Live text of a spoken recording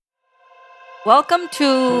Welcome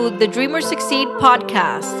to the Dreamers Succeed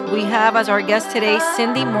podcast. We have as our guest today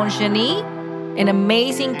Cindy Montgenie, an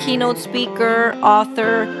amazing keynote speaker,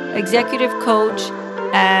 author, executive coach,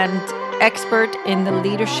 and expert in the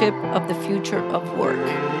leadership of the future of work.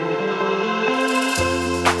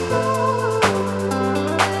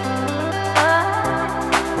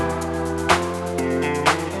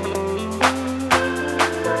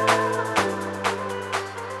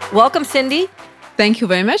 Welcome, Cindy. Thank you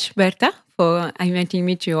very much, Berta, for inviting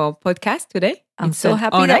me to your podcast today. I'm so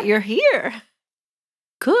happy that you're here.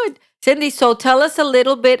 Good. Cindy, so tell us a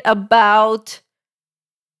little bit about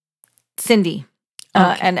Cindy.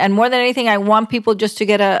 Okay. And more than anything, I want people just to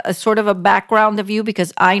get a sort of a background of you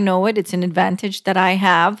because I know it. It's an advantage that I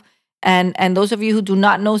have. And those of you who do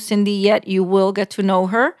not know Cindy yet, you will get to know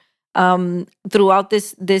her throughout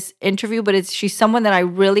this interview. But she's someone that I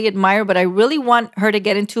really admire, but I really want her to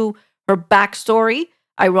get into her backstory,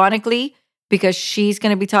 ironically, because she's going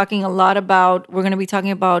to be talking we're going to be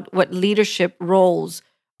talking about what leadership roles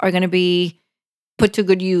are going to be put to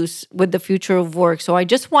good use with the future of work. So I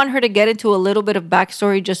just want her to get into a little bit of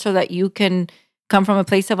backstory just so that you can come from a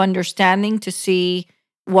place of understanding to see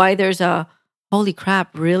why there's holy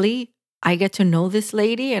crap, really? I get to know this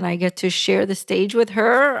lady and I get to share the stage with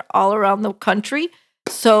her all around the country.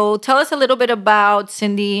 So tell us a little bit about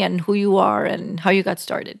Cindy and who you are and how you got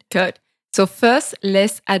started. Good. So first,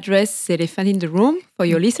 let's address the elephant in the room for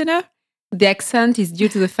your listener. The accent is due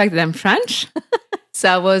to the fact that I'm French. So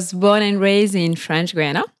I was born and raised in French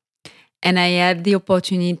Guiana. And I had the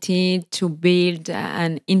opportunity to build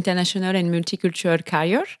an international and multicultural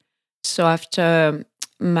career. So after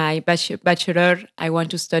my bachelor, I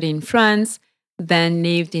went to study in France, then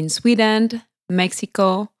lived in Sweden,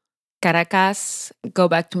 Mexico, Caracas, go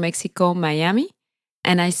back to Mexico, Miami.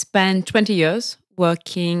 And I spent 20 years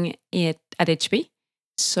working at HP.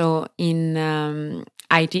 So in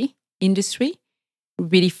IT industry,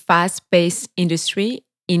 really fast-paced industry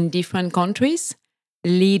in different countries,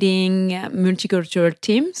 leading multicultural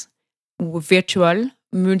teams, virtual,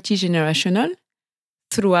 multi-generational,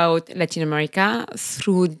 throughout Latin America,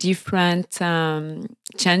 through different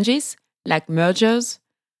changes like mergers,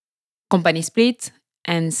 company split,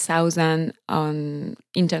 and thousand on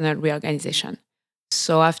internal reorganization.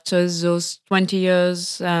 So after those 20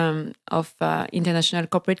 years of international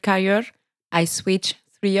corporate career, I switched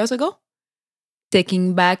 3 years ago,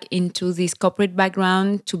 taking back into this corporate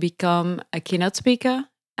background to become a keynote speaker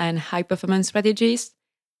and high-performance strategist,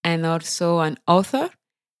 and also an author.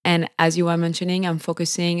 And as you were mentioning, I'm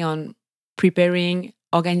focusing on preparing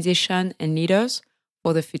organization and leaders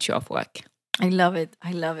for the future of work. I love it.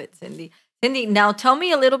 I love it, Cindy. Cindy, now tell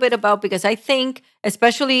me a little bit about, because I think,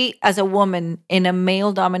 especially as a woman in a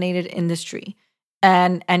male-dominated industry,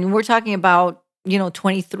 and we're talking about,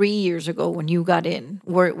 23 years ago when you got in,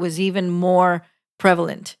 where it was even more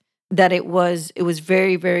prevalent, that it was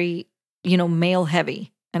very, very, male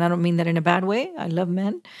heavy. And I don't mean that in a bad way. I love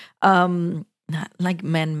men. Not like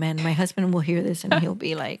men. My husband will hear this and he'll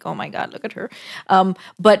be like, "Oh my God, look at her."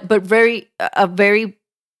 But very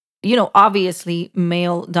obviously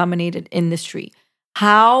male dominated industry.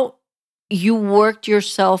 How you worked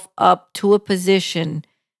yourself up to a position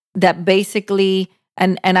that basically,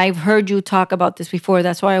 and I've heard you talk about this before,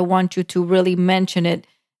 that's why I want you to really mention it,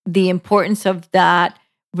 the importance of that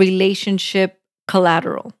relationship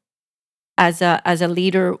collateral as a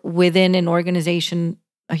leader within an organization,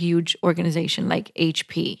 a huge organization like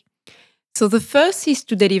HP. So the first is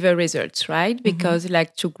to deliver results, right? Because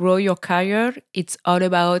like to grow your career, it's all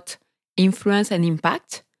about influence and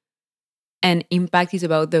impact. And impact is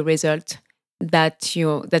about the result that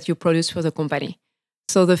you produce for the company.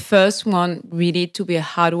 So the first one, really to be a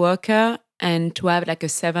hard worker and to have like a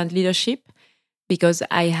servant leadership, because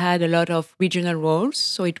I had a lot of regional roles.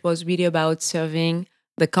 So it was really about serving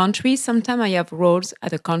the country. Sometimes I have roles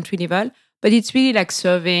at a country level, but it's really like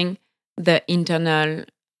serving the internal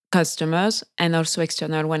customers and also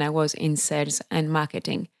external when I was in sales and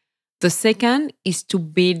marketing. The second is to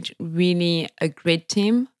build really a great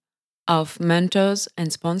team of mentors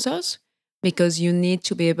and sponsors, because you need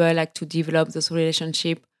to be able like to develop this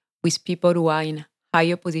relationship with people who are in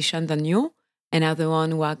higher position than you and are the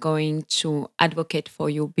one who are going to advocate for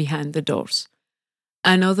you behind the doors.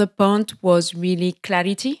 Another point was really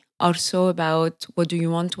clarity, also about what do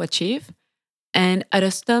you want to achieve. And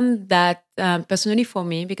understand that personally for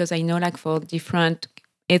me, because I know like for different,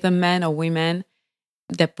 either men or women,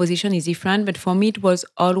 the position is different. But for me, it was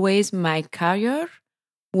always my career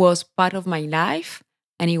was part of my life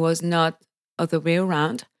and it was not other way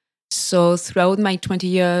around. So throughout my 20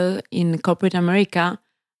 years in corporate America,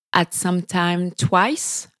 at some time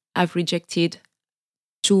twice, I've rejected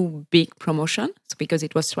 2 big promotions because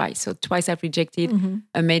it was twice. So twice I've rejected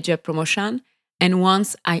a major promotion. And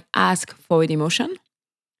once I asked for a demotion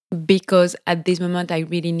because at this moment I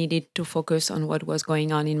really needed to focus on what was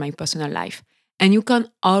going on in my personal life. And you can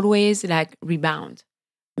always rebound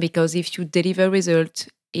because if you deliver results,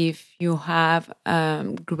 if you have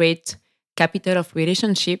great capital of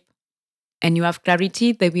relationship and you have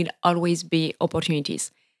clarity, there will always be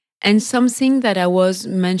opportunities. And something that I was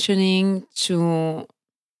mentioning to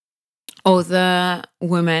other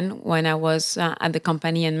women when I was at the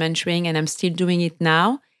company and mentoring, and I'm still doing it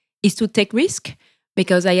now, is to take risk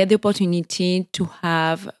because I had the opportunity to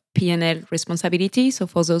have P&L responsibility. So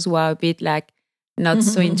for those who are a bit not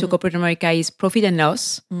so into corporate America, is profit and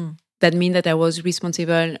loss. That means that I was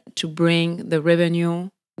responsible to bring the revenue,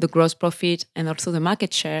 the gross profit, and also the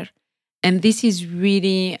market share. And this is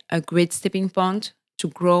really a great stepping point to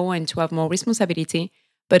grow and to have more responsibility.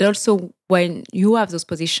 But also when you have those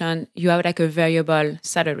positions, you have a variable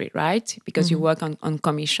salary, right? Because you work on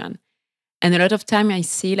commission. And a lot of time I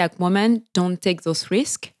see women don't take those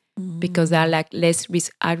risks because they're less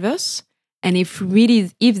risk adverse. And if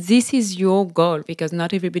this is your goal, because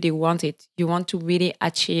not everybody wants it, you want to really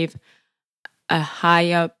achieve a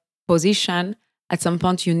higher position, at some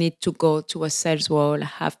point you need to go to a sales role,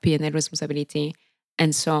 have P&L responsibility,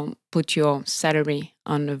 and so put your salary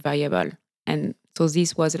on a variable. And so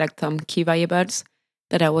this was some key variables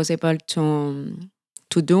that I was able to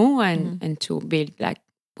do and to build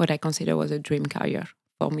what I consider was a dream career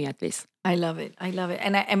for me, at least. I love it.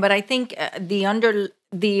 But I think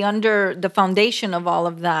the foundation of all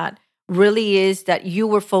of that really is that you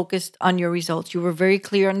were focused on your results. You were very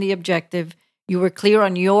clear on the objective. You were clear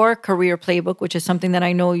on your career playbook, which is something that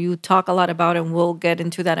I know you talk a lot about, and we'll get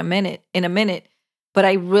into that in a minute. But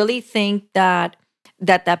I really think that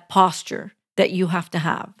posture that you have to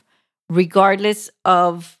have, regardless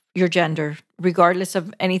of your gender, regardless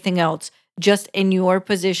of anything else, just in your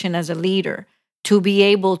position as a leader, to be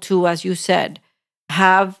able to, as you said,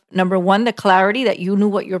 have, number one, the clarity that you knew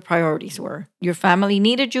what your priorities were. Your family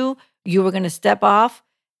needed you. You were going to step off.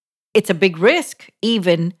 It's a big risk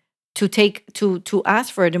even to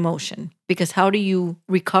ask for a demotion, because how do you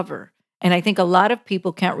recover? And I think a lot of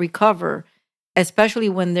people can't recover, especially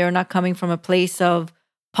when they're not coming from a place of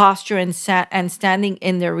posture and standing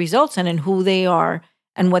in their results and in who they are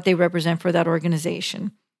and what they represent for that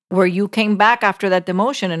organization. Where you came back after that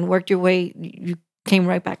demotion and worked your way, you came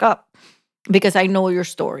right back up. Because I know your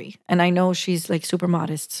story, and I know she's super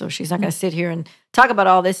modest, so she's not going to sit here and talk about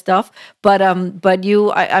all this stuff. But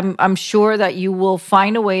I'm sure that you will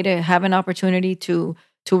find a way to have an opportunity to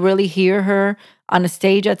really hear her on a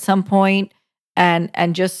stage at some point,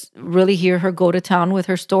 and just really hear her go to town with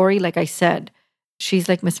her story. Like I said, she's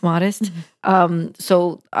like Miss Modest.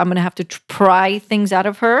 So I'm going to have to pry things out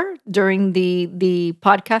of her during the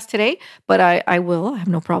podcast today, but I will. I have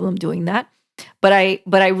no problem doing that. But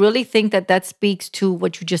I really think that speaks to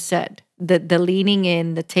what you just said, the leaning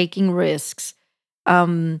in, the taking risks.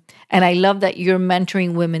 And I love that you're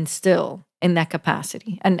mentoring women still in that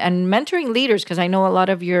capacity, and mentoring leaders, because I know a lot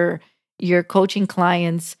of your coaching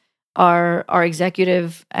clients are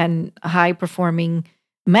executive and high performing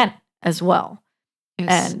men as well.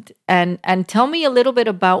 Yes. And tell me a little bit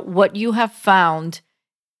about what you have found,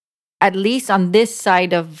 at least on this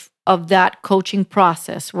side of that coaching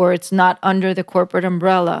process, where it's not under the corporate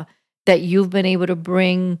umbrella, that you've been able to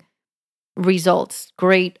bring results,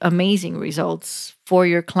 great, amazing results for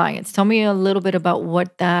your clients. Tell me a little bit about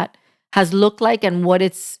what that has looked like and what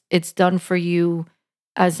it's done for you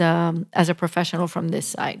as a professional from this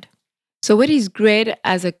side. So what is great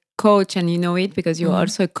as a coach, and you know it because you're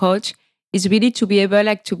also a coach, is really to be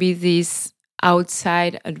able to be this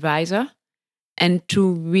outside advisor and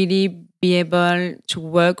to really be able to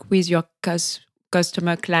work with your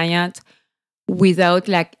customer client without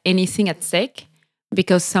anything at stake.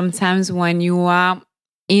 Because sometimes when you are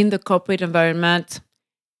in the corporate environment,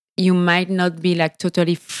 you might not be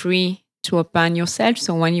totally free to open yourself.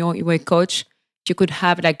 So when you're a coach, you could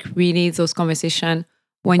have really those conversations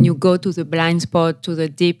when you go to the blind spot, to the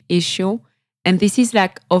deep issue. And this is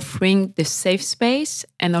offering the safe space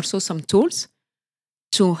and also some tools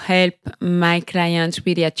to help my clients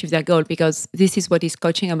really achieve their goal, because this is what is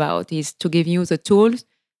coaching about, is to give you the tools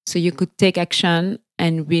so you could take action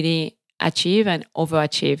and really achieve and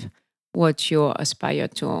overachieve what you aspire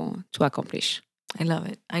to accomplish. I love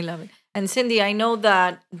it. And Cindy, I know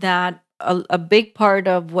that a big part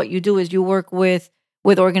of what you do is you work with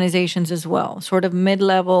organizations as well, sort of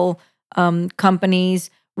mid-level companies,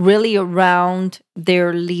 really around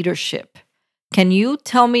their leadership. Can you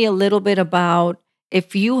tell me a little bit about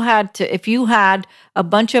if you had a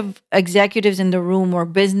bunch of executives in the room or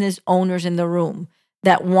business owners in the room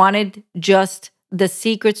that wanted just the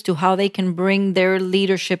secrets to how they can bring their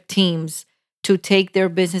leadership teams to take their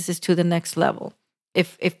businesses to the next level,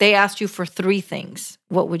 if they asked you for three things,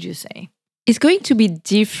 what would you say? It's going to be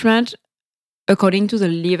different according to the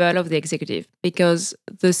level of the executive, because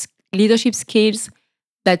the leadership skills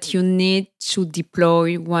that you need to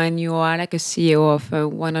deploy when you are like a CEO of a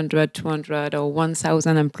 100, 200 or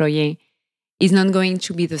 1,000 employee is not going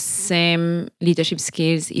to be the same leadership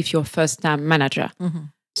skills if you're first-time manager. Mm-hmm.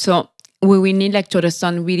 So we will need like to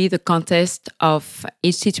understand really the context of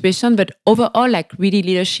each situation, but overall, like really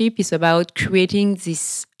leadership is about creating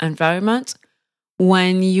this environment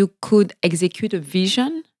when you could execute a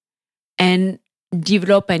vision and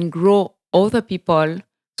develop and grow other people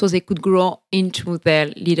so they could grow into their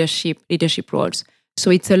leadership roles.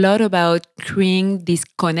 So it's a lot about creating this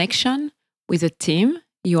connection with a team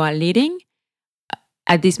you are leading.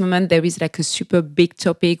 At this moment, there is like a super big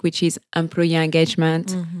topic, which is employee engagement,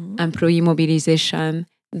 Mm-hmm. employee mobilization,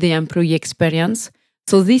 the employee experience.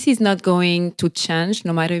 So this is not going to change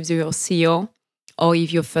no matter if you're CEO or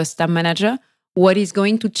if you're first-time manager. What is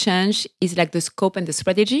going to change is like the scope and the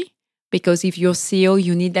strategy. Because if you're CEO,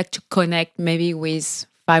 you need like to connect maybe with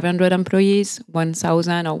 500 employees,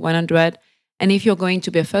 1,000 or 100. And if you're going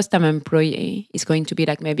to be a first-time employee, it's going to be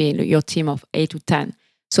like maybe your team of 8 to 10.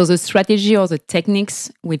 So the strategy or the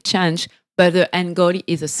techniques will change, but the end goal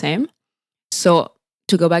is the same. So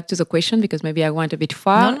to go back to the question, because maybe I went a bit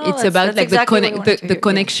far, No, it's that's about like exactly what I wanted to the hear.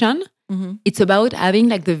 connection. Yeah. Mm-hmm. It's about having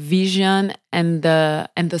like the vision and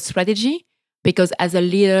the strategy. Because as a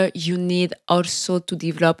leader, you need also to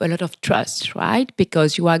develop a lot of trust, right?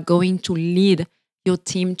 Because you are going to lead your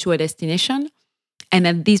team to a destination. And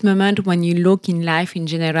at this moment, when you look in life in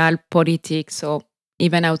general, politics or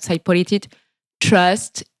even outside politics,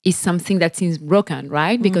 trust is something that seems broken,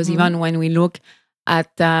 right? Because Mm-hmm. even when we look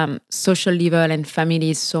at social level and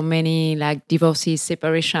families, so many like divorces,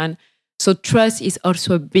 separation. So trust is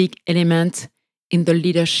also a big element in the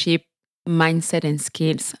leadership mindset and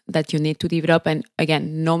skills that you need to develop. And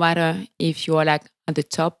again, no matter if you are like at the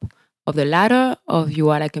top of the ladder or you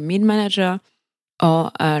are like a mid manager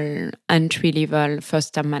or an entry level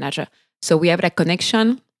first time manager. So we have that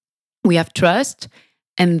connection, we have trust.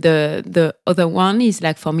 And the other one is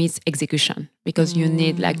like for me, it's execution, because you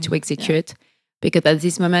need like to execute. Yeah. Because at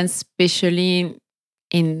this moment, especially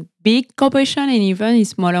in big corporation and even in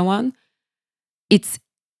smaller one, it's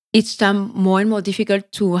each time more and more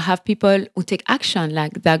difficult to have people who take action.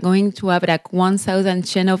 Like they're going to have like 1,000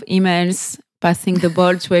 chain of emails passing the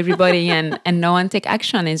ball to everybody and no one take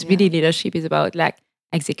action. It's really leadership is about like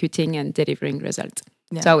executing and delivering results.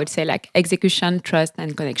 Yeah. So I would say like execution, trust,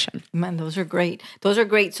 and connection. Man, those are great. Those are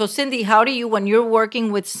great. So Cindy, how do you, when you're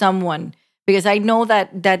working with someone, because I know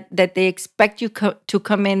that they expect you to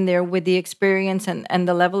come in there with the experience and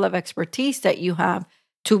the level of expertise that you have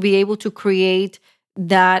to be able to create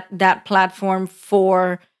that platform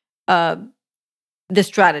for the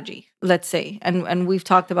strategy, let's say, and we've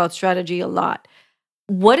talked about strategy a lot.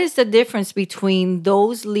 What is the difference between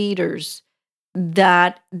those leaders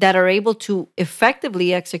that are able to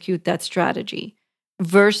effectively execute that strategy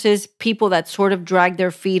versus people that sort of drag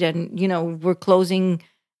their feet and, we're closing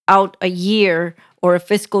out a year or a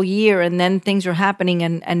fiscal year and then things are happening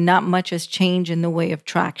and not much has changed in the way of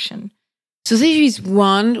traction? So this is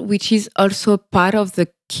one which is also part of the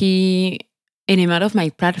key element of my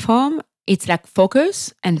platform. It's like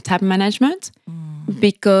focus and time management,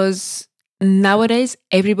 because nowadays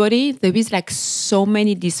there is like so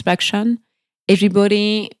many distractions.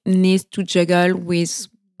 Everybody needs to juggle with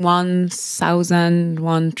 1,000,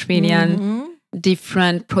 1 trillion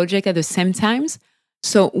different projects at the same time.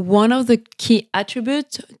 So one of the key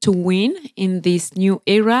attributes to win in this new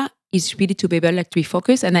era is really to be able like to be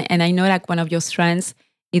focused. And I know like one of your strengths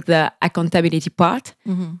is the accountability part,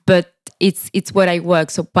 but it's what I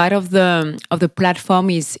work. So part of the platform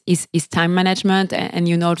is time management, and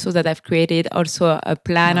you know also that I've created also a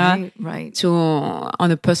planner right. to on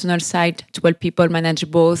a personal side to help people manage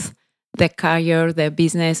both their career, their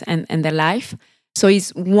business, and their life. So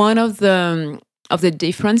it's one of the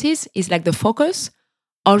differences is like the focus.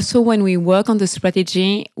 Also, when we work on the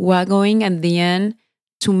strategy, we're going at the end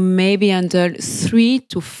to maybe handle 3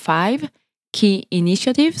 to 5 key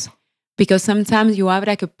initiatives, because sometimes you have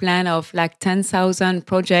like a plan of like 10,000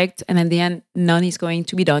 projects and at the end, none is going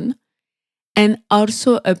to be done. And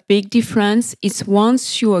also a big difference is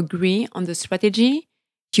once you agree on the strategy,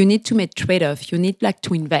 you need to make trade-off. You need like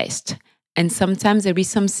to invest. And sometimes there is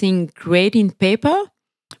something great in paper,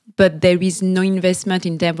 but there is no investment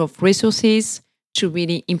in terms of resources, to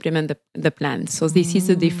really implement the plan. So this is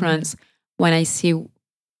the difference when I see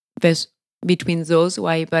there's between those who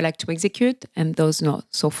are able like to execute and those not.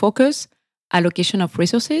 So focus, allocation of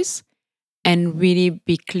resources, and really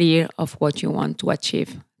be clear of what you want to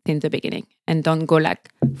achieve in the beginning. And don't go like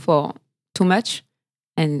for too much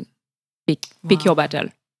and pick your battle.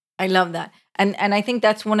 I love that. And I think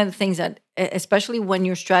that's one of the things that, especially when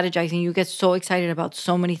you're strategizing, you get so excited about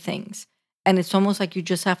so many things. And it's almost like you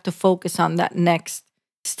just have to focus on that next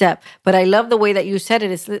step. But I love the way that you said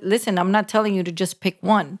it. Is, listen, I'm not telling you to just pick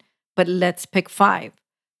one, but let's pick 5.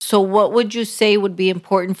 So what would you say would be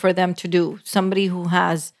important for them to do? Somebody who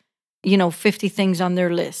has, 50 things on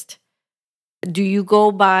their list. Do you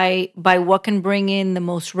go by what can bring in the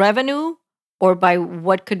most revenue, or by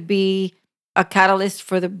what could be a catalyst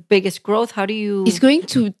for the biggest growth? How do you? It's going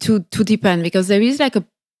to depend, because there is like a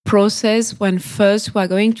process when first we are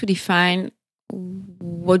going to define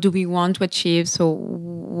what do we want to achieve. So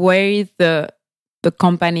where is the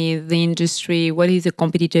company, the industry, what is the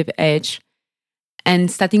competitive edge, and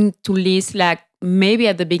starting to list like maybe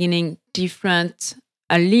at the beginning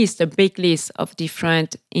a big list of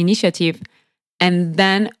different initiatives, and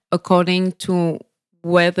then according to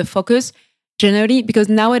where the focus. Generally, because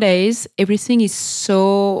nowadays everything is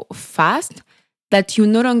so fast that you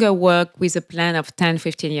no longer work with a plan of 10,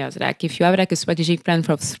 15 years. Like if you have like a strategic plan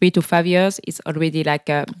for 3 to 5 years, it's already like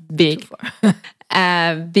a big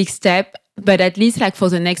step. But at least like for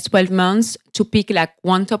the next 12 months to pick like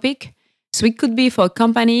one topic. So it could be for a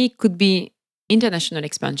company, it could be international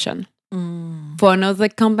expansion. For another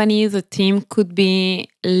company, the team could be,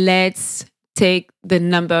 let's take the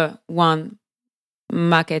number 1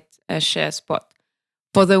 market share spot.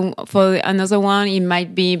 For another one, it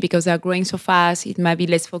might be because they're growing so fast, it might be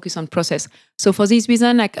let's focus on process. So for this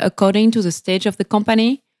reason, like according to the stage of the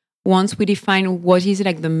company, once we define what is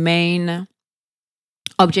like the main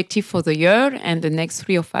objective for the year and the next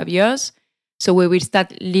 3 or 5 years, so we will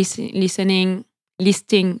start listing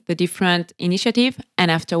the different initiative,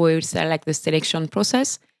 and after we will start like the selection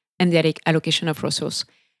process and the allocation of resource.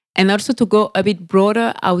 And also to go a bit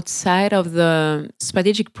broader outside of the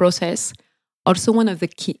strategic process, also one of the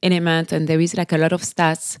key elements, and there is like a lot of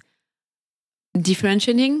stats,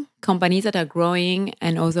 differentiating companies that are growing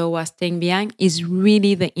and others who are staying behind, is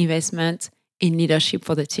really the investment in leadership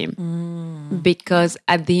for the team. Because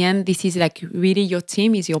at the end, this is like really your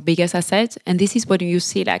team is your biggest asset. And this is what you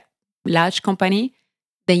see like large company,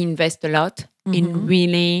 they invest a lot in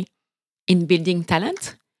building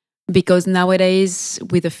talent. Because nowadays,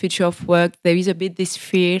 with the future of work, there is a bit this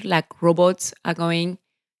fear like robots are going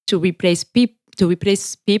to replace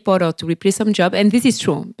people or to replace some job. And this is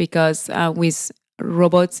true, because with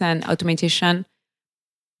robots and automation,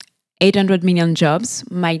 800 million jobs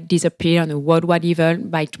might disappear on a worldwide level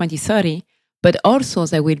by 2030, but also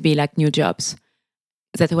there will be like new jobs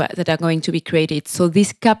that are going to be created. So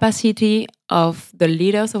this capacity of the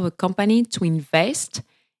leaders of a company to invest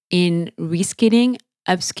in reskilling,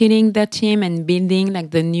 upskilling their team and building like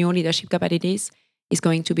the new leadership capabilities is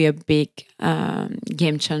going to be a big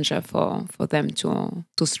game changer for them to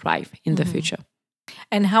thrive in the future.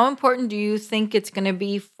 And how important do you think it's going to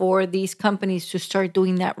be for these companies to start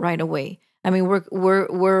doing that right away? I mean,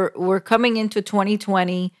 we're coming into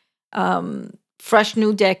 2020, fresh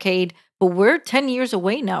new decade, but we're 10 years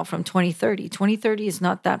away now from 2030. 2030 is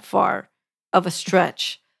not that far of a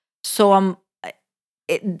stretch. So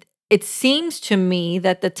it seems to me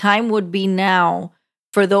that the time would be now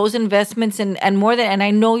for those investments and more than, and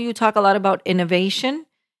I know you talk a lot about innovation,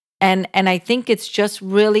 and I think it's just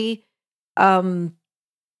really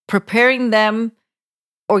preparing them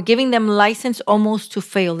or giving them license almost to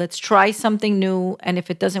fail. Let's try something new, and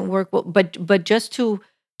if it doesn't work, well, but just to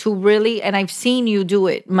really, and I've seen you do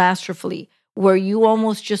it masterfully, where you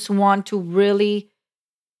almost just want to really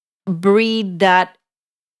breed that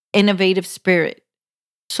innovative spirit.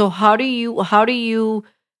 So how do you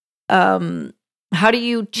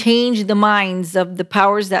change the minds of the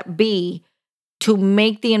powers that be to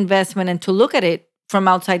make the investment and to look at it from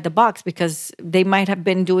outside the box, because they might have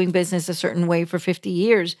been doing business a certain way for 50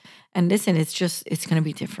 years. And listen, it's going to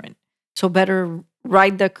be different. So better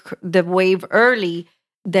ride the wave early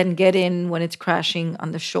than get in when it's crashing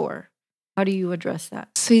on the shore. How do you address that?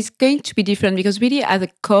 So it's going to be different, because really as a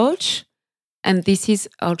coach, and this is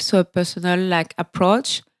also a personal like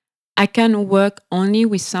approach, I can work only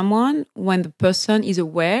with someone when the person is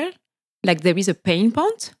aware, like there is a pain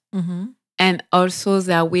point, and also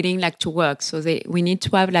they are willing like to work. So we need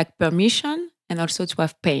to have like permission and also to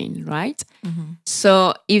have pain, right?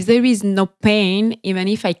 So if there is no pain, even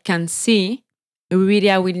if I can see,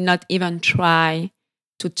 really I will not even try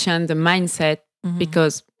to change the mindset,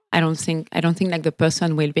 because I don't think like the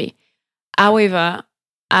person will be. However,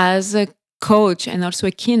 as a coach and also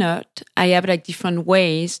a keynote, I have like different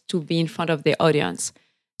ways to be in front of the audience.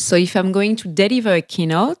 So if I'm going to deliver a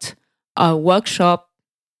keynote, a workshop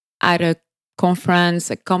at a conference,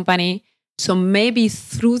 a company, so maybe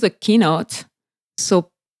through the keynote, so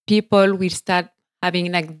people will start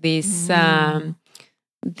having like this eye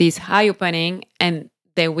opening, and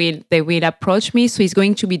they will approach me. So it's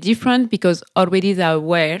going to be different because already they're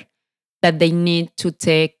aware that they need to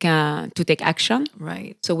take action.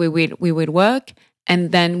 Right. So we will work,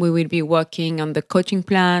 and then we will be working on the coaching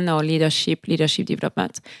plan or leadership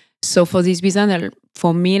development. So for this reason,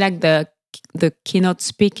 for me, like the keynote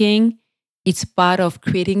speaking, it's part of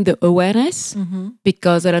creating the awareness,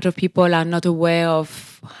 because a lot of people are not aware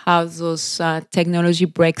of how those technology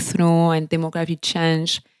breakthrough and demographic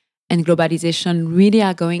change and globalization really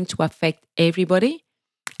are going to affect everybody.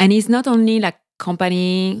 And it's not only like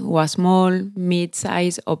company who are small,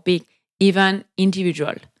 mid-size, or big, even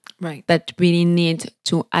individual, right, that really need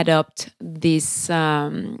to adopt this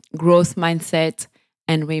growth mindset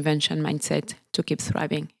and reinvention mindset to keep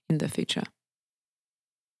thriving in the future.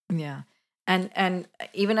 Yeah. And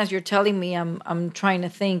even as you're telling me, I'm trying to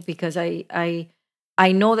think, because I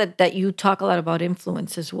know that you talk a lot about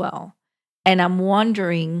influence as well. And I'm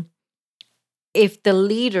wondering if the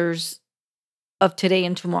leaders of today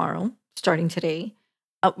and tomorrow, starting today,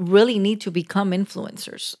 really need to become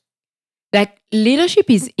influencers. Like leadership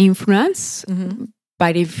is influence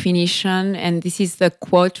by definition. And this is the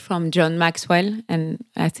quote from John Maxwell. And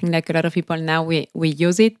I think like a lot of people now we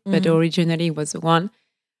use it, but originally it was the one.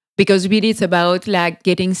 Because really it's about like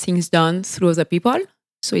getting things done through other people.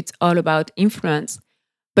 So it's all about influence.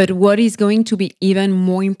 But what is going to be even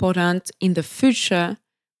more important in the future,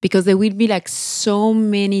 because there will be like so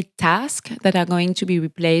many tasks that are going to be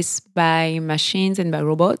replaced by machines and by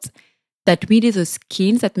robots, that really the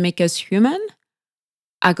skills that make us human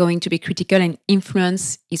are going to be critical, and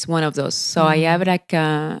influence is one of those. So I have like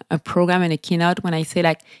a program and a keynote when I say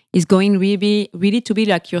like it's going really to be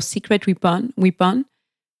like your secret weapon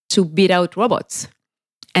to beat out robots.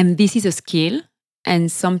 And this is a skill.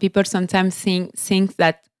 And some people sometimes think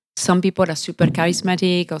that some people are super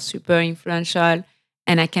charismatic or super influential,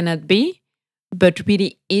 and I cannot be. But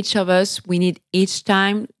really, each of us, we need each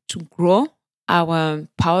time to grow our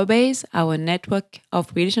power base, our network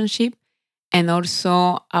of relationship, and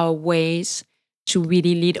also our ways to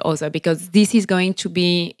really lead others. Because this is going to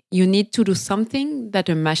be, you need to do something that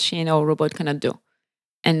a machine or a robot cannot do.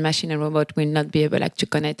 And machine and robot will not be able like to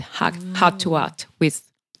connect heart to heart with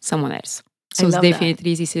someone else. So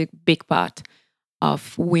definitely this is a big part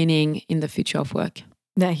of winning in the future of work.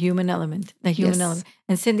 That human element.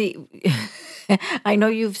 And Cindy, I know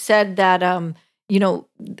you've said that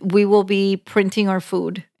we will be printing our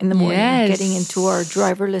food in the morning, getting into our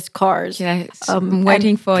driverless cars. Yes, I'm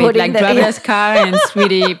waiting for it, like driverless car and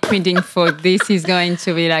 3D printing food. This is going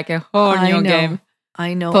to be like a whole new game.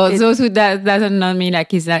 I know. For those who doesn't know me,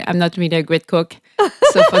 like I'm not really a great cook.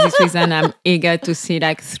 So for this reason, I'm eager to see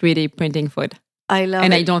like 3D printing food. I love it.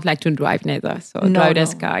 And I don't like to drive neither. So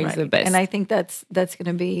driverless car is the best. And I think that's going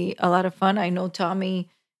to be a lot of fun. I know Tommy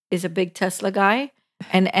is a big Tesla guy.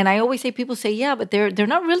 And I always say, people say, yeah, but they're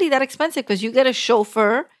not really that expensive, because you get a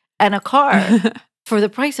chauffeur and a car for the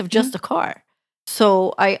price of just a car.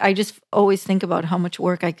 So I just always think about how much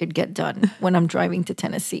work I could get done when I'm driving to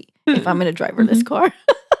Tennessee if I'm in a driverless car.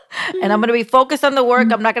 And I'm going to be focused on the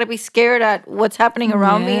work. I'm not going to be scared at what's happening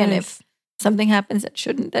around me. And if something happens that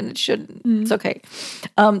shouldn't, then it shouldn't. It's okay.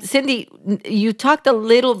 Cindy, you talked a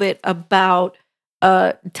little bit about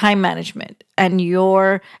time management and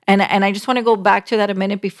and I just want to go back to that a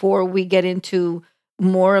minute before we get into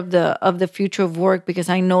more of the future of work, because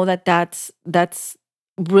I know that's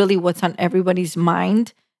really what's on everybody's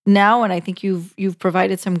mind now. And I think you've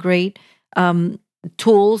provided some great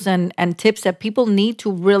tools and tips that people need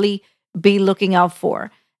to really be looking out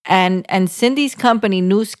for. And Cindy's company,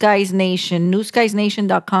 New Skies Nation,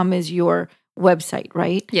 newskiesnation.com is your website,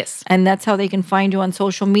 right? Yes. And that's how they can find you on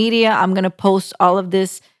social media. I'm going to post all of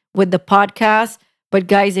this with the podcast. But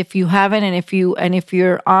guys, if you haven't, and if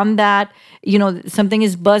you're on that, something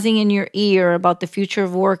is buzzing in your ear about the future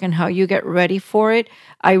of work and how you get ready for it,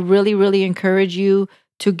 I really, really encourage you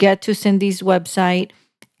to get to Cindy's website.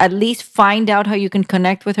 At least find out how you can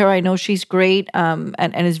connect with her. I know she's great and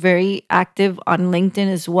is very active on LinkedIn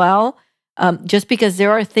as well. Just because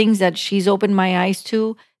there are things that she's opened my eyes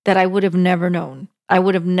to that I would have never known. I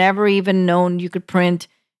would have never even known you could print,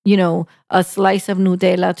 a slice of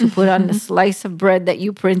Nutella to put on a slice of bread that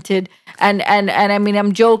you printed. And I mean,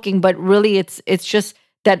 I'm joking, but really it's just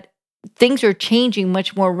that things are changing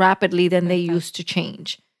much more rapidly than they Very fast. used to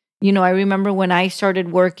change. I remember when I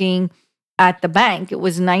started working at the bank, it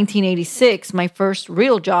was 1986, my first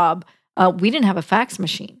real job. We didn't have a fax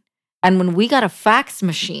machine. And when we got a fax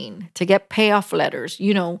machine to get payoff letters,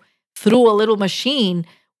 through a little machine,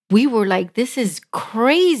 we were like, this is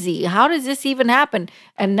crazy. How does this even happen?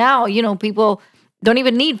 And now, people don't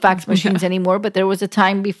even need fax machines anymore. But there was a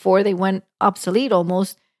time before they went obsolete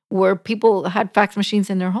almost, where people had fax machines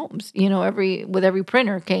in their homes, with every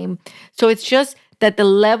printer came. So it's just that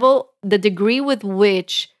the degree with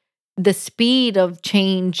which the speed of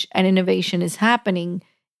change and innovation is happening,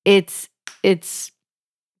 it's it's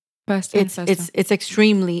Faster and faster. it's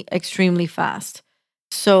extremely fast.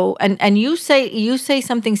 So and you say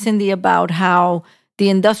something, Cindy, about how the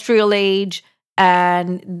industrial age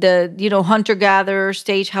and the hunter gatherer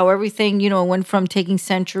stage, how everything went from taking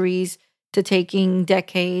centuries to taking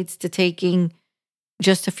decades to taking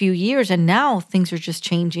just a few years, and now things are just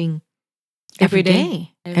changing every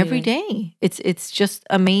day. Every day. It's just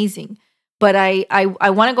amazing. But I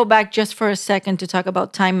want to go back just for a second to talk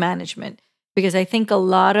about time management, because I think a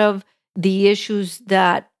lot of the issues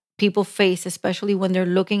that people face, especially when they're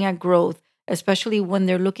looking at growth, especially when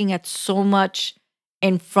they're looking at so much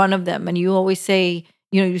in front of them, and you always say,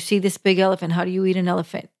 you see this big elephant, how do you eat an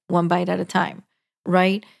elephant? One bite at a time,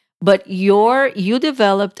 right? But you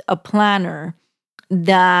developed a planner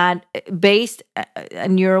that based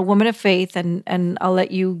and you're a woman of faith, and I'll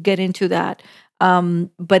let you get into that,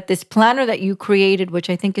 but this planner that you created, which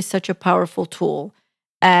I think is such a powerful tool,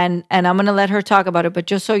 and I'm going to let her talk about it, but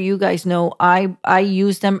just so you guys know, I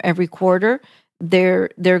use them every quarter. They're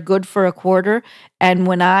good for a quarter. And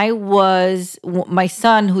when my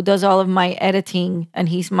son, who does all of my editing and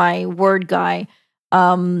he's my word guy,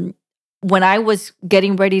 when I was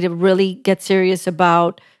getting ready to really get serious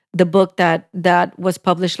about the book that was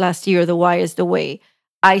published last year, The Why is the Way,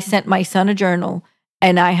 I sent my son a journal,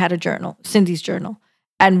 and I had a journal, Cindy's journal.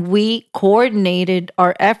 And we coordinated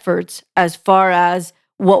our efforts as far as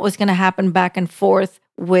what was going to happen back and forth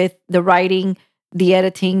with the writing, the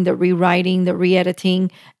editing, the rewriting, the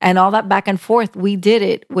re-editing, and all that back and forth. We did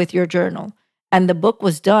it with your journal. And the book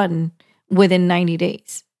was done within 90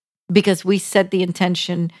 days because we set the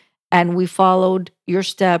intention and we followed your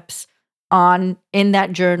steps in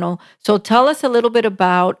that journal. So tell us a little bit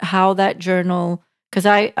about how that journal, because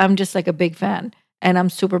I'm just like a big fan and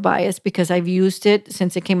I'm super biased because I've used it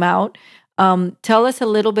since it came out. Tell us a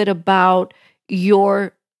little bit about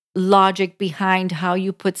your logic behind how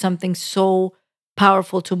you put something so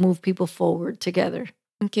powerful to move people forward together.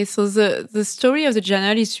 Okay, so the story of the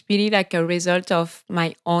journal is really like a result of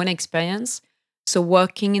my own experience. So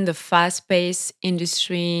working in the fast-paced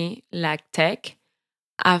industry like tech,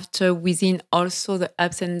 after within also the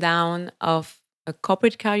ups and downs of a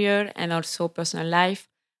corporate career and also personal life,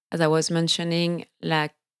 as I was mentioning,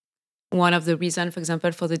 like one of the reasons, for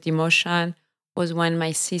example, for the demotion was when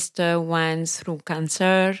my sister went through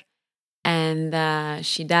cancer and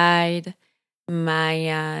she died.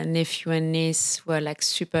 My nephew and niece were like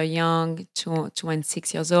super young,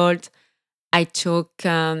 6 years old. I took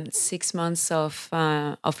 6 months of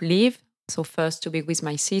leave. So first to be with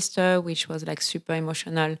my sister, which was like super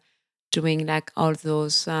emotional, doing like all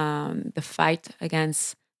those the fight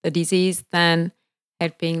against the disease. Then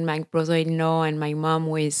helping my brother-in-law and my mom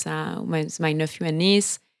with my nephew and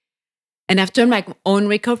niece. And after my own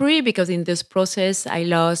recovery, because in this process I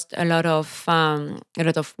lost a lot of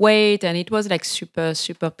weight, and it was like super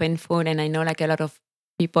super painful. And I know like a lot of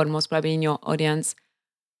people, most probably in your audience,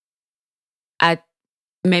 at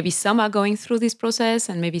maybe some are going through this process,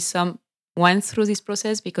 and maybe some went through this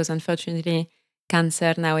process, because unfortunately,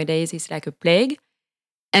 cancer nowadays is like a plague.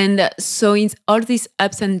 And so in all these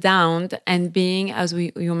ups and downs, and being, as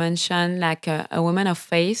you mentioned, like a woman of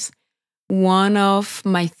faith, one of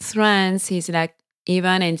my friends is like,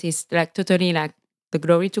 even, and it's like totally like the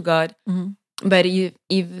glory to God. Mm-hmm. But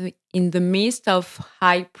if in the midst of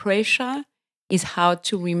high pressure, is how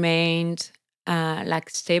to remain like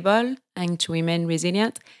stable and to remain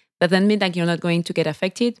resilient. But then mean like you're not going to get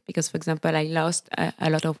affected, because, for example, I lost a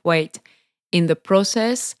lot of weight in the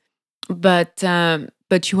process, but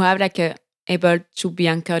you have like able to be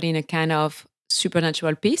anchored in a kind of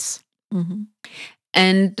supernatural peace. Mm-hmm.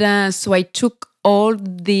 And so I took all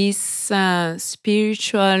this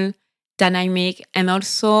spiritual dynamic, and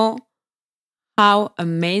also how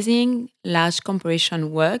amazing large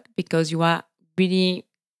corporation work, because you are really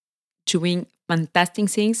doing fantastic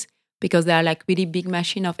things, because they are like really big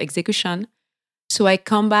machine of execution. So I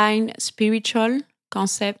combine spiritual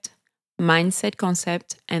concept, mindset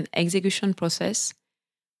concept, and execution process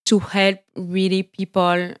to help really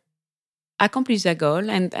people accomplish their goal.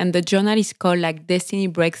 And the journal is called like Destiny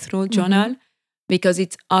Breakthrough Journal because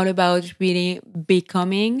it's all about really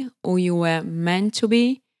becoming who you were meant to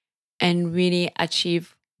be and really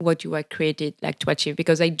achieve what you were created like to achieve.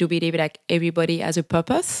 Because I do believe like everybody has a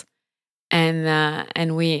purpose, and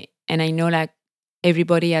I know like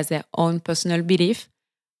everybody has their own personal belief,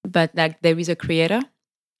 but like there is a creator,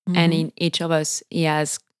 and in each of us, he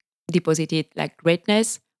has deposited like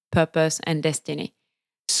greatness, purpose, and destiny.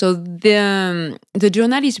 So the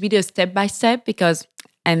journal is really a step by step because,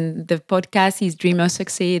 and the podcast is Dreamer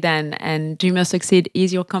Succeed, and Dreamer Succeed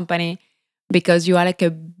is your company because you are like a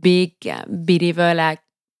big believer, like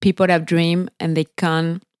people have dream and they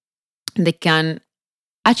can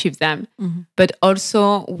achieve them. But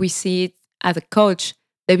also we see it as a coach,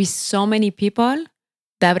 there is so many people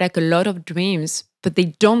that have like a lot of dreams, but they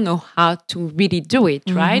don't know how to really do it,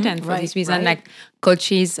 right? And for this reason, like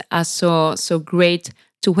coaches are so great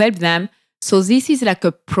to help them. So this is like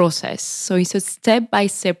a process. So it's a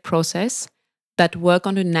step-by-step process that work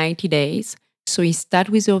on the 90 days. So you start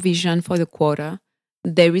with your vision for the quarter.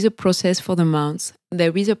 There is a process for the month.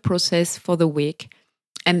 There is a process for the week.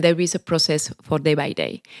 And there is a process for day by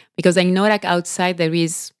day. Because I know like outside there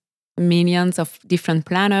is millions of different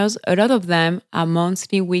planners. A lot of them are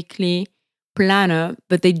monthly, weekly planner,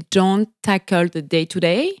 but they don't tackle the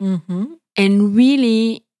day-to-day. And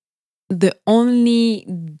really, the only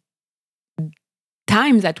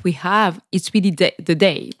time that we have is really the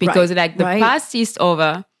day. Because like the past is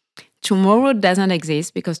over. Tomorrow doesn't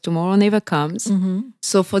exist because tomorrow never comes.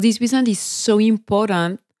 So for this reason, it's so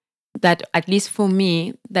important that, at least for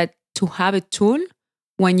me, that to have a tool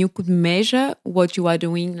when you could measure what you are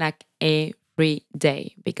doing like every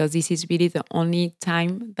day, because this is really the only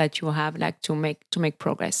time that you have like to make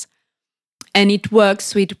progress. And it works.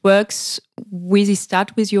 So it works with, it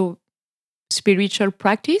start with your spiritual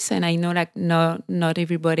practice. And I know like not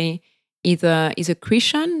everybody is a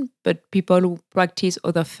Christian, but people who practice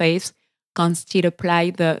other faiths can still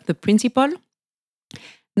apply the principle.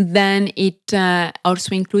 Then it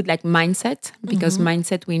also include like mindset, because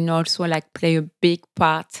mindset will also like play a big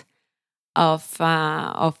part of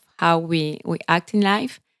how we act in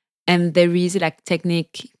life. And there is like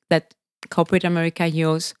technique that corporate America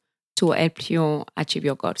use to help you achieve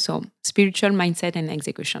your goal. So spiritual, mindset, and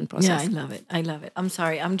execution process. Yeah, I love it. I'm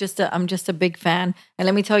sorry. I'm just a big fan. And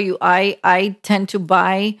let me tell you, I tend to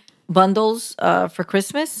buy bundles for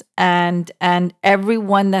Christmas, and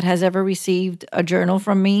everyone that has ever received a journal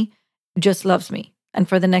from me just loves me. And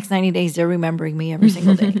for the next 90 days, they're remembering me every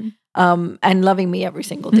single day, and loving me every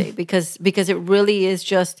single day, because it really is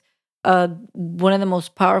just one of the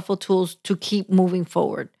most powerful tools to keep moving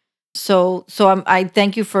forward. So I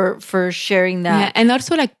thank you for sharing that. Yeah, and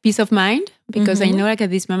also like peace of mind, because I know like at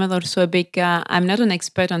this moment also a big, I'm not an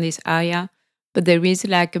expert on this area, but there is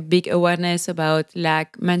like a big awareness about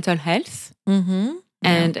like mental health.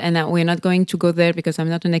 And we're not going to go there because I'm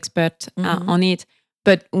not an expert on it.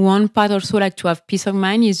 But one part also like to have peace of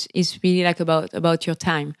mind is really like about your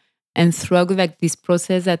time. And throughout like this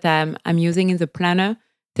process that I'm using in the planner,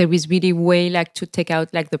 there is really way like to take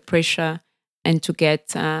out like the pressure and to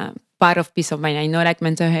get part of peace of mind. I know like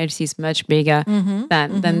mental health is much bigger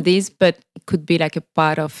than this, but it could be like a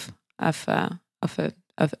part of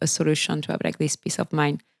a solution to have like this peace of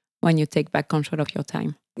mind when you take back control of your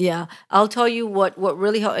time. Yeah, I'll tell you what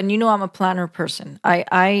really helped. And you know, I'm a planner person.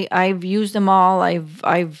 I've used them all.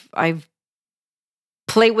 I've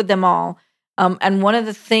played with them all. And one of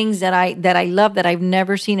the things that I love that I've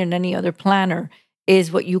never seen in any other planner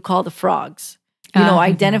is what you call the frogs. You know,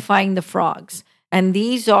 identifying the frogs. And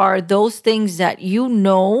these are those things that you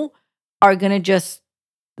know are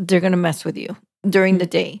they're gonna mess with you during the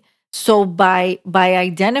day. So by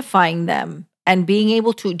identifying them and being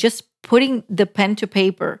able to just putting the pen to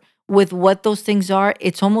paper with what those things are,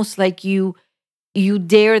 it's almost like you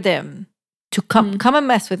dare them to come and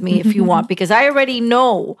mess with me if you want, because I already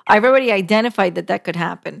know, I've already identified that could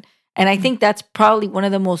happen. And I think that's probably one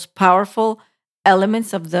of the most powerful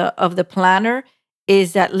elements of the planner,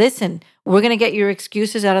 is that, listen, we're going to get your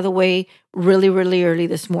excuses out of the way really, really early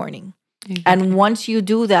this morning. Exactly. And once you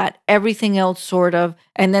do that, everything else sort of,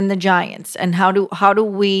 and then the giants, and what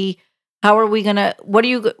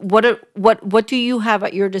do you have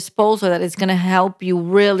at your disposal that is going to help you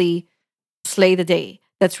really slay the day?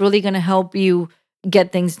 That's really going to help you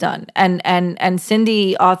get things done. And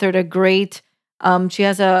Cindy authored a great, she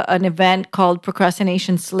has an event called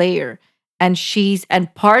Procrastination Slayer. And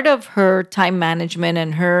part of her time management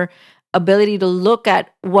and her ability to look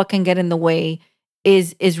at what can get in the way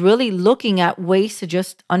is really looking at ways to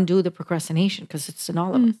just undo the procrastination, because it's in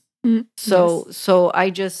all of us. So Yes. so I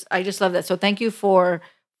just love that. So thank you for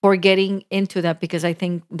getting into that, because I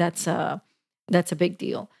think that's a big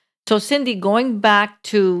deal. So Cindy, going back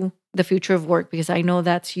to the future of work, because I know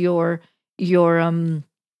that's your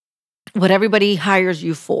what everybody hires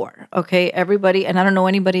you for. Okay, everybody, and I don't know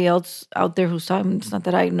anybody else out there who's talking. It's not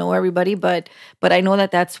that I know everybody, but I know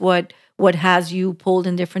that that's what has you pulled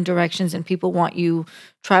in different directions, and people want you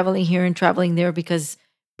traveling here and traveling there, because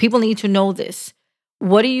people need to know this.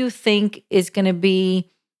 What do you think is going to be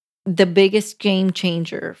the biggest game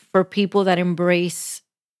changer for people that embrace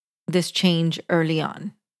this change early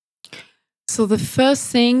on? So the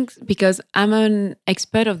first thing, because I'm an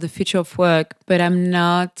expert of the future of work, but I'm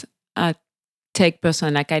not a tech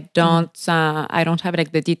person. Like Mhm, I don't have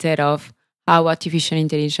like the detail of how artificial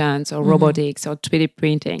intelligence or mhm, robotics or 3D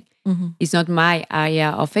printing mhm, is not my area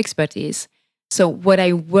of expertise. So what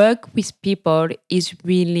I work with people is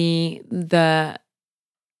really the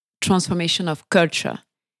transformation of culture,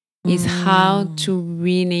 is how mm, to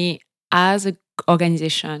really, as an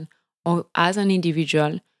organization or as an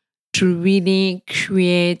individual, to really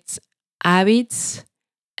create habits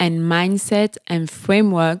and mindset and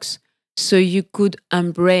frameworks so you could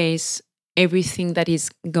embrace everything that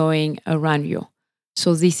is going around you.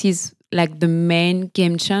 So this is like the main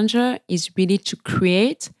game changer, is really to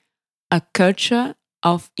create a culture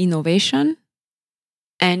of innovation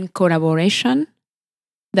and collaboration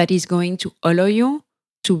that is going to allow you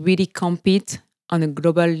to really compete on a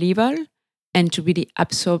global level and to really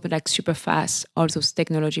absorb like super fast all those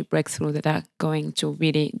technology breakthroughs that are going to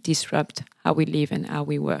really disrupt how we live and how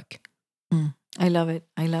we work. mm. I love it.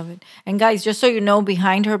 I love it. And guys, just so you know,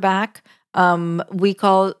 behind her back, we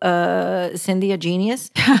call Cindy a genius.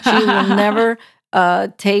 She will never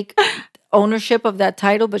take ownership of that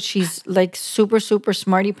title, but she's like super, super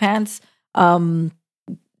smarty pants. Um,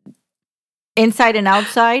 inside and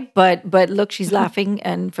outside, but look, she's laughing,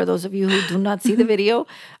 and for those of you who do not see the video,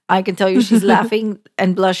 I can tell you she's laughing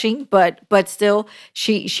and blushing, but still,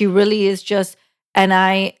 she really is just. And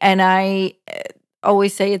I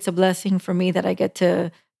always say it's a blessing for me that I get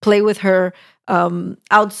to play with her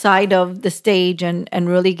outside of the stage, and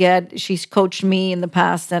really get. She's coached me in the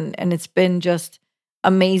past, and it's been just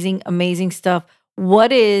amazing, amazing stuff.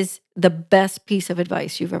 What is the best piece of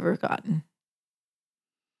advice you've ever gotten?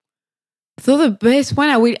 So the best one,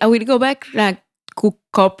 I will go back like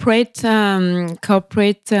corporate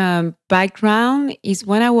background, is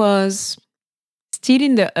when I was still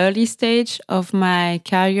in the early stage of my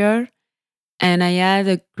career, and I had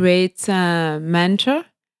a great mentor,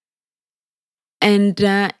 and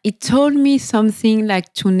he told me something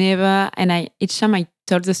like to never. And I each time I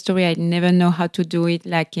told the story, I never know how to do it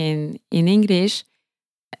like in English.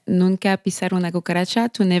 Nunca pisar una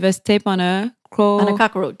cucaracha, to never step on a On a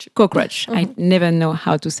cockroach. cockroach. I never know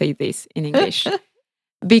how to say this in English,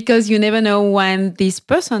 because you never know when this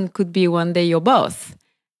person could be one day your boss.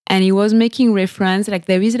 And he was making reference like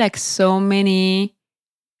there is like so many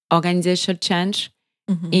organizational change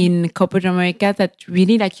Mhm. in corporate America that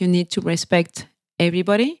really like you need to respect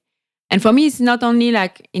everybody. And for me, it's not only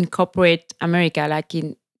like in corporate America, like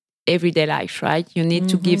in everyday life, right? You need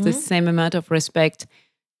to give the Mhm. same amount of respect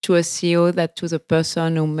to a CEO that to the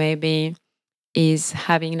person who maybe is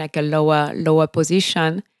having like a lower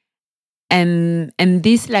position. And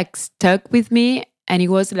this like stuck with me, and it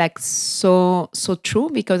was like so true,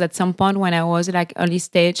 because at some point when I was like early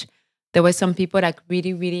stage, there were some people like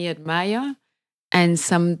really admire, and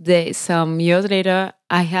some years later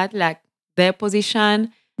I had like their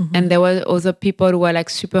position, and Mhm. there were other people who were like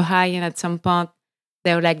super high, and at some point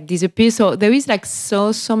they were like disappear. So there is like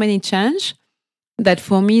so many change that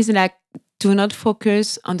for me is like, do not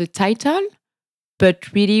focus on the title,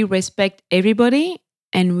 but really respect everybody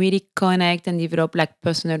and really connect and develop like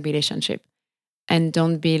personal relationship, and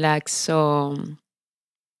don't be like so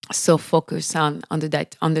focused on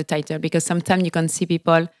the title, because sometimes you can see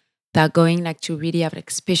people that are going like to really have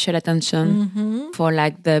like special attention Mhm. for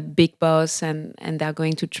like the big boss, and they're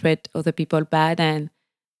going to treat other people bad,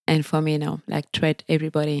 and for me, no, like treat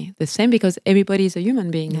everybody the same, because everybody is a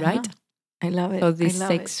human being, Yeah. right? I love So it. I this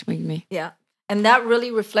love it. sticks with me. Yeah. And that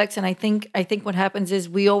really reflects, and I think what happens is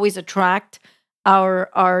we always attract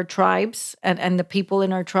our tribes, and the people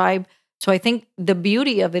in our tribe. So I think the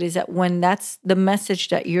beauty of it is that when that's the message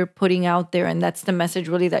that you're putting out there, and that's the message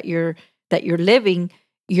really that you're living,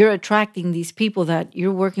 you're attracting these people that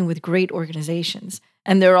you're working with great organizations,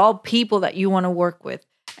 and they're all people that you want to work with.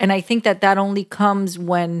 And I think that that only comes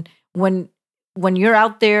when when you're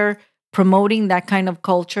out there promoting that kind of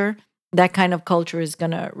culture is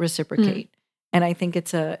going to Mm. reciprocate. And I think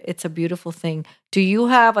it's a beautiful thing. Do you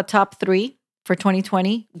have a top 3? for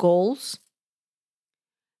 2020 goals?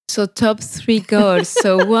 So top 3 goals.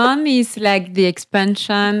 So one is like the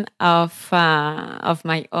expansion of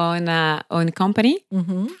my own company,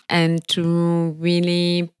 and to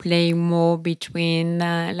really play more between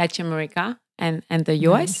Latin America and the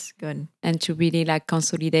US. Nice, good. And to really like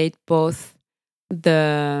consolidate both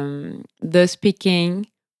the speaking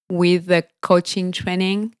with the coaching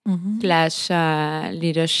training slash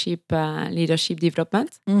leadership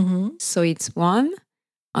development. So it's one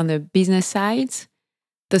on the business side.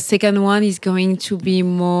 The second one is going to be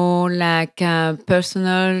more like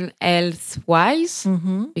personal health wise,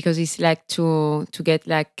 because it's like to get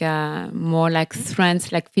like more like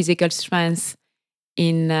strength, like physical strength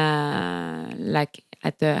in like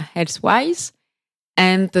at the health wise.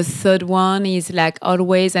 And the third one is like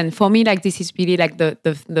always, and for me, like this is really like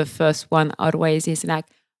the first one always is like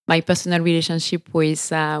my personal relationship with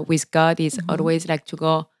God is always like to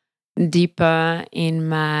go deeper in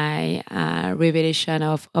my revelation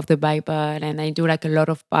of the Bible, and I do like a lot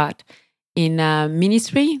of part in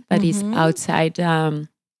ministry that is outside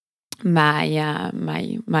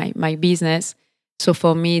my business. So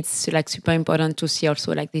for me, it's like super important to see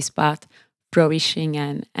also like this part flourishing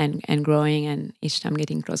and growing, and each time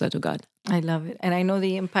getting closer to God. I love it. And I know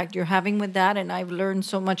the impact you're having with that. And I've learned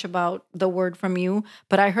so much about the word from you,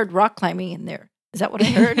 but I heard rock climbing in there. Is that what I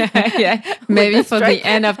heard? Yeah, maybe for the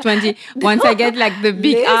end of 20. Once I get like the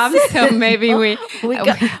big arms, so maybe we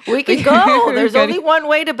can go. There's only one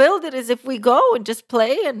way to build it is if we go and just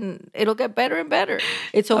play, and it'll get better and better.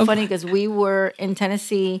 It's so funny because we were in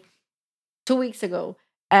Tennessee 2 weeks ago,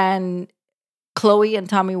 and Chloe and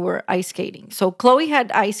Tommy were ice skating. So Chloe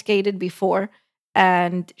had ice skated before,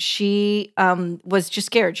 and she was just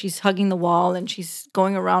scared. She's hugging the wall and she's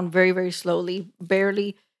going around very, very slowly,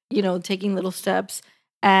 barely, taking little steps.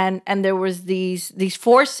 And there was these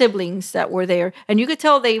 4 siblings that were there, and you could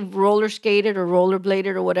tell they roller skated or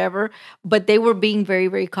rollerbladed or whatever, but they were being very,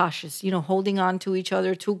 very cautious, holding on to each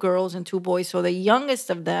other, 2 girls and 2 boys. So the youngest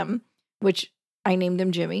of them, which I named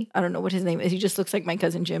him Jimmy. I don't know what his name is. He just looks like my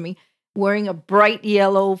cousin Jimmy, wearing a bright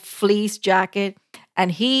yellow fleece jacket.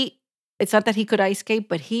 And it's not that he could ice skate,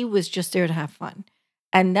 but he was just there to have fun.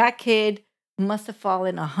 And that kid must have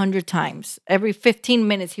fallen 100 times. Every 15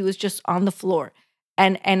 minutes, he was just on the floor.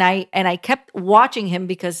 And I kept watching him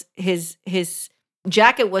because his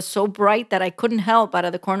jacket was so bright that I couldn't help out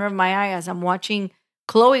of the corner of my eye as I'm watching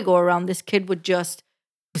Chloe go around. This kid was just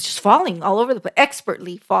falling all over the place,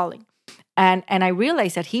 expertly falling. And I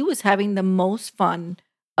realized that he was having the most fun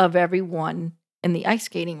of everyone in the ice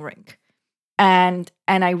skating rink. And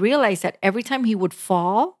I realized that every time he would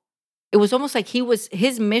fall, it was almost like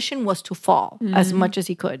his mission was to fall as much as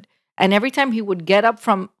he could. And every time he would get up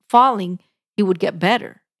from falling, he would get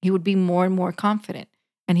better. He would be more and more confident.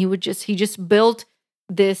 And he just built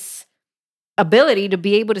this ability to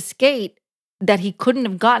be able to skate that he couldn't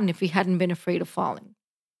have gotten if he hadn't been afraid of falling.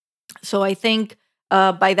 So I think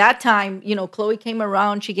by that time, Chloe came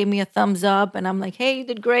around, she gave me a thumbs up, and I'm like, hey, you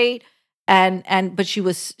did great. But she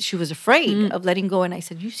was afraid of letting go. And I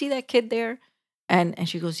said, you see that kid there? And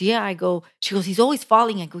she goes, yeah. She goes, he's always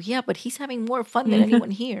falling. I go, yeah, but he's having more fun than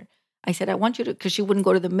anyone here. I said, I want you to, because she wouldn't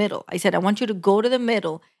go to the middle. I said, I want you to go to the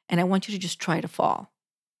middle, and I want you to just try to fall.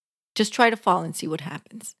 Just try to fall and see what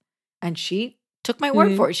happens. And she took my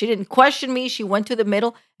word for it. She didn't question me. She went to the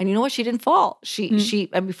middle, and you know what? She didn't fall.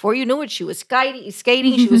 And before you knew it, she was skating.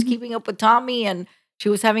 She was keeping up with Tommy, and she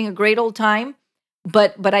was having a great old time.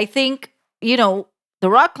 But I think, the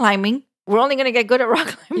rock climbing, we're only going to get good at rock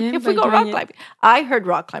climbing if we go rock climbing. I heard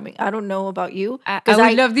rock climbing. I don't know about you. I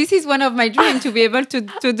would love, this is one of my dreams to be able to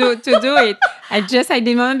do it. I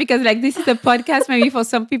didn't want, because like this is a podcast maybe for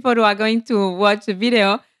some people who are going to watch the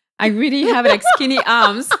video. I really have like skinny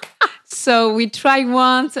arms. So we tried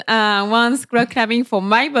once rock climbing for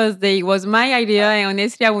my birthday. It was my idea, and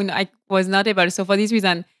honestly, I was not able. So for this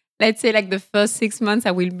reason, let's say like the first 6 months,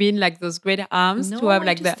 I will build like those great arms to have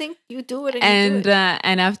like I just think you do it and you do it.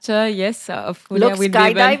 And after, yes, hopefully look, I will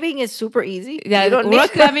skydiving is super easy. Yeah, you don't need,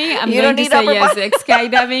 rock climbing. I'm going to say yes. Like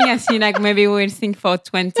skydiving, I think like maybe we'll think for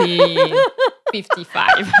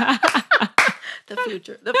 2055. The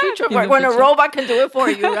future when a robot can do it for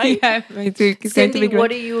you, right? Yeah, Cindy,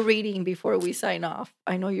 what are you reading before we sign off?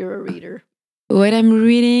 I know you're a reader. What I'm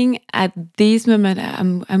reading at this moment,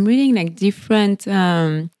 I'm reading like different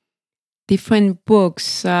books.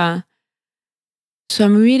 So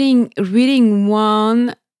I'm reading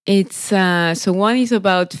one. It's so one is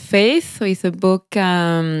about faith. So it's a book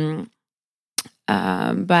by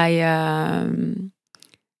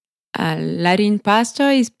Latin pastor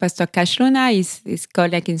is Pastor Cashluna. Is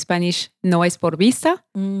called like in Spanish, no es por vista.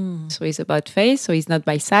 So it's about faith. So it's not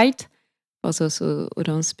by sight. For those who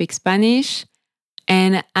don't speak Spanish.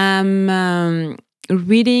 And I'm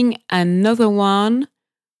reading another one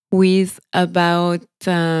with about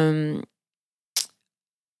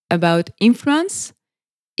influence.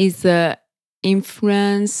 Is the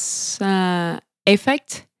influence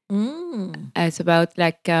effect. It's about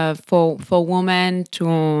like for women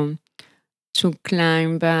to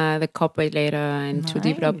climb the corporate ladder and to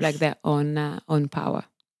develop like their own power.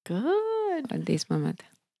 Good. At this moment.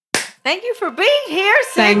 Thank you for being here,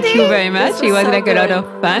 Cindy. Thank you very much. It was like a lot of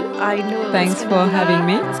fun. I know. Thanks for having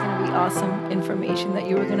me. It's going to be awesome information that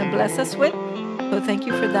you were going to bless us with. So thank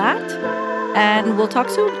you for that. And we'll talk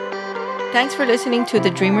soon. Thanks for listening to the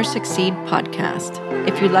Dreamers Succeed podcast.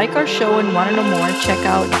 If you like our show and want to know more, check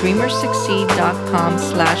out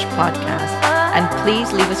dreamersucceed.com/podcast. And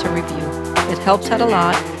please leave us a review. It helps out a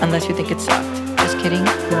lot, unless you think it sucked. Just kidding.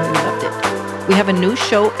 We loved it. We have a new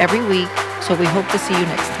show every week, so we hope to see you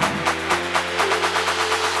next time.